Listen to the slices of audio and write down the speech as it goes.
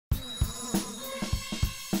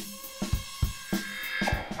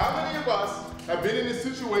How many of us have been in this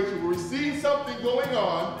situation where we've seen something going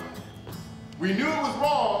on, we knew it was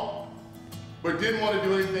wrong, but didn't want to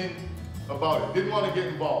do anything about it, didn't want to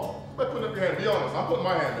get involved? Let's put up your hand. Be honest, I'm putting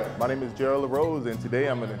my hand up. My name is J.R. LaRose, and today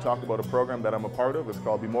I'm going to talk about a program that I'm a part of. It's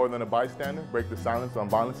called Be More Than a Bystander, Break the Silence on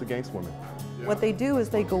Violence Against Women. What they do is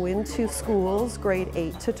they go into schools, grade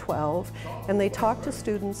 8 to 12, and they talk to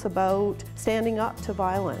students about standing up to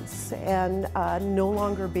violence and no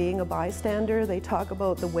longer being a bystander. They talk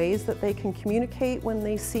about the ways that they can communicate when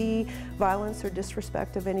they see violence or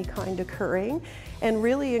disrespect of any kind occurring, and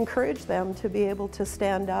really encourage them to be able to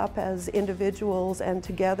stand up as individuals and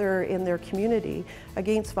together in their community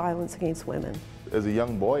against violence against women. As a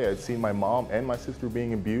young boy, I'd seen my mom and my sister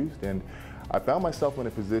being abused, and I found myself in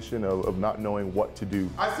a position of not knowing what to do.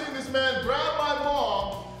 I seen this man grab my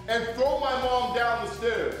mom and throw my mom down the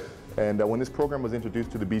stairs. And when this program was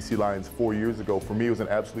introduced to the BC Lions 4 years ago, for me it was an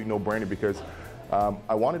absolute no-brainer because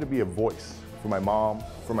I wanted to be a voice for my mom,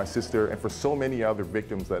 for my sister, and for so many other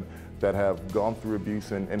victims that have gone through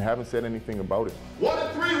abuse and haven't said anything about it. 1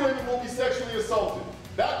 in 3 women will be sexually assaulted.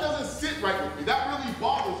 That doesn't sit right with me. That really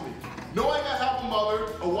bothers me. Knowing I have a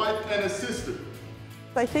mother, a wife, and a sister.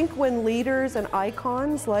 I think when leaders and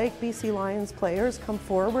icons like BC Lions players come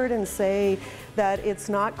forward and say that it's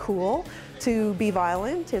not cool to be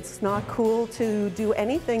violent, it's not cool to do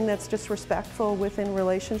anything that's disrespectful within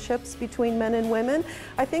relationships between men and women,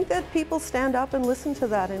 I think that people stand up and listen to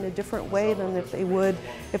that in a different way than if they would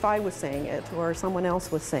if I was saying it or someone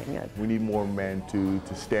else was saying it. We need more men to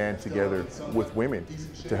stand together with women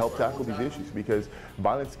to help tackle these issues, because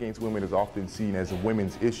violence against women is often seen as a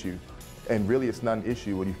women's issue. And really, it's not an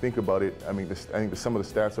issue when you think about it. I mean, I think some of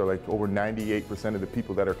the stats are like over 98% of the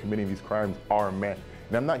people that are committing these crimes are men.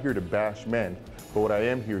 And I'm not here to bash men, but what I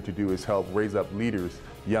am here to do is help raise up leaders,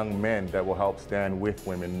 young men that will help stand with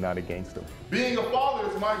women, not against them. Being a father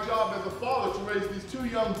is my job as a father to raise these 2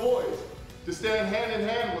 young boys, to stand hand in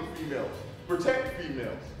hand with females, protect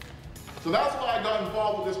females. So that's why I got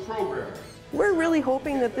involved with this program. We're really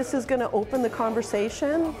hoping that this is going to open the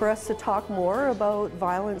conversation for us to talk more about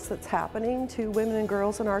violence that's happening to women and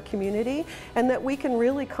girls in our community, and that we can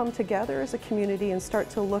really come together as a community and start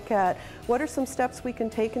to look at what are some steps we can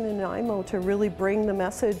take in Nanaimo to really bring the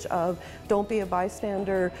message of don't be a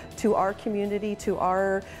bystander to our community, to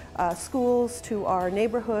our schools, to our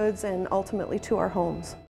neighborhoods, and ultimately to our homes.